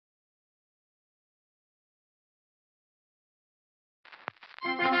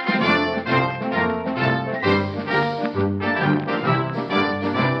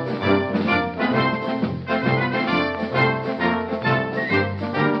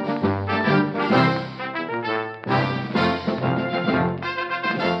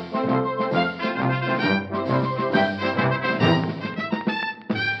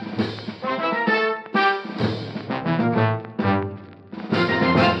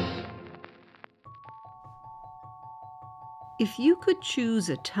If you could choose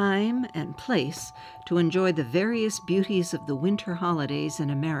a time and place to enjoy the various beauties of the winter holidays in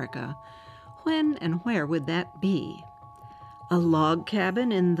America, when and where would that be? A log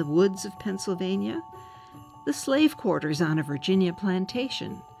cabin in the woods of Pennsylvania? The slave quarters on a Virginia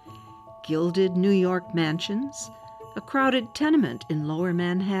plantation? Gilded New York mansions? A crowded tenement in lower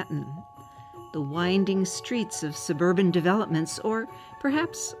Manhattan? The winding streets of suburban developments, or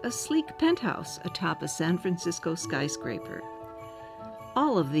perhaps a sleek penthouse atop a San Francisco skyscraper?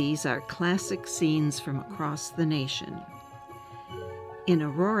 All of these are classic scenes from across the nation. In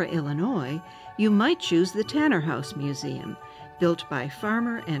Aurora, Illinois, you might choose the Tanner House Museum, built by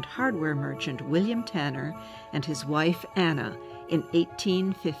farmer and hardware merchant William Tanner and his wife Anna in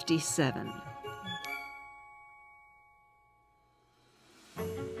 1857.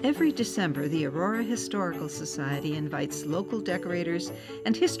 Every December, the Aurora Historical Society invites local decorators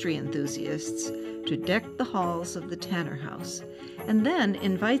and history enthusiasts to deck the halls of the Tanner House, and then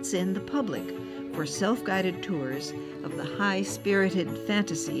invites in the public for self-guided tours of the high-spirited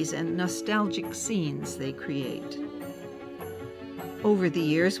fantasies and nostalgic scenes they create. Over the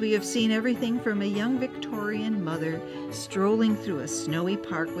years, we have seen everything from a young Victorian mother strolling through a snowy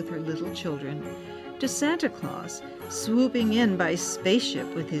park with her little children, to Santa Claus swooping in by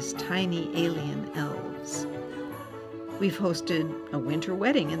spaceship with his tiny alien elves. We've hosted a winter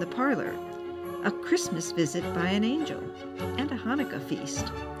wedding in the parlor, a Christmas visit by an angel, and a Hanukkah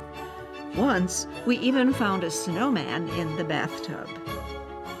feast. Once, we even found a snowman in the bathtub.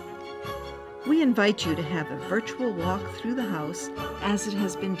 We invite you to have a virtual walk through the house as it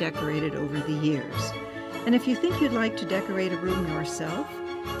has been decorated over the years. And if you think you'd like to decorate a room yourself,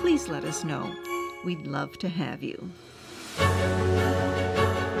 please let us know. We'd love to have you.